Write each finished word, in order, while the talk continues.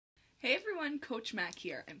Hey everyone, Coach Mac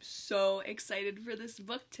here. I'm so excited for this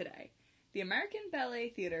book today. The American Ballet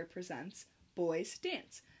Theatre presents Boys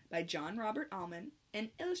Dance by John Robert Allman and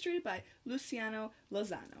illustrated by Luciano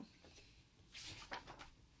Lozano.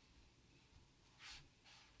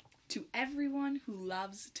 To everyone who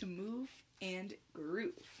loves to move and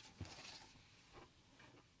groove.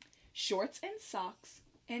 Shorts and socks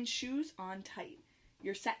and shoes on tight.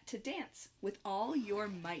 You're set to dance with all your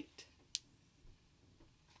might.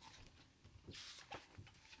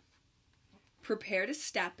 Prepare to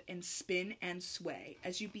step and spin and sway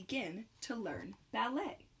as you begin to learn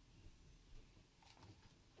ballet.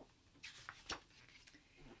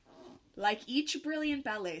 Like each brilliant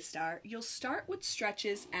ballet star, you'll start with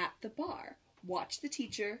stretches at the bar. Watch the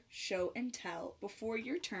teacher show and tell before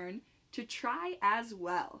your turn to try as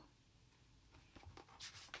well.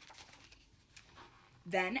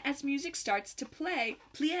 Then, as music starts to play,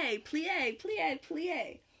 plie, plie, plie,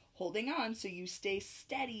 plie. Holding on so you stay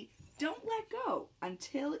steady. Don't let go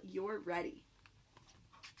until you're ready.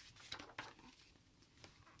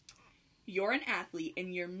 You're an athlete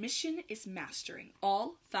and your mission is mastering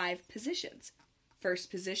all 5 positions. First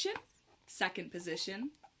position, second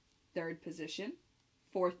position, third position,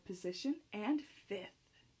 fourth position, and 5th.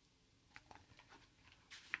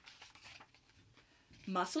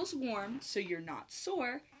 Muscles warm so you're not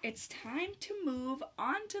sore. It's time to move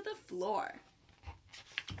onto the floor.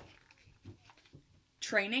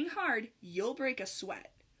 Training hard, you'll break a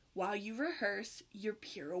sweat while you rehearse your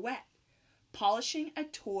pirouette. Polishing a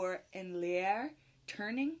tour in l'air,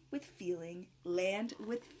 turning with feeling, land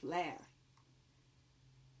with flair.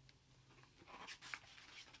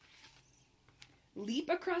 Leap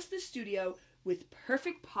across the studio with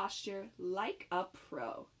perfect posture like a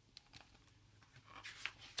pro.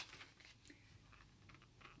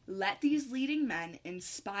 Let these leading men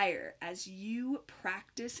inspire as you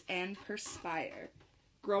practice and perspire.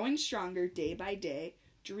 Growing stronger day by day,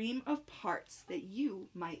 dream of parts that you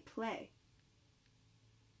might play.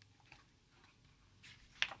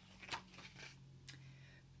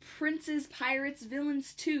 Princes, pirates,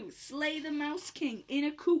 villains too, slay the Mouse King in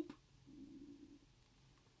a coupe.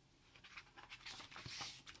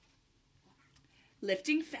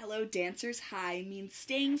 Lifting fellow dancers high means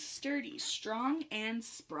staying sturdy, strong, and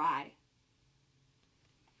spry.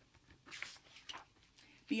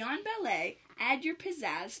 Beyond ballet, add your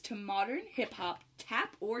pizzazz to modern hip-hop,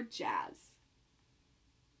 tap, or jazz.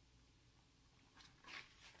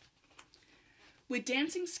 With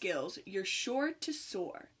dancing skills, you're sure to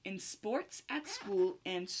soar in sports, at school,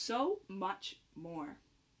 and so much more.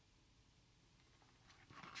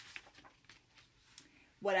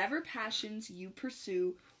 Whatever passions you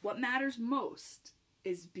pursue, what matters most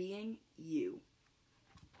is being you.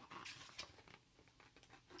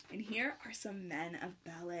 And here are some men of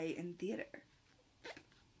ballet and theater.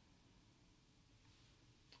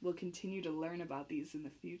 We'll continue to learn about these in the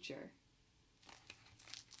future.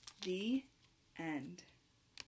 The end.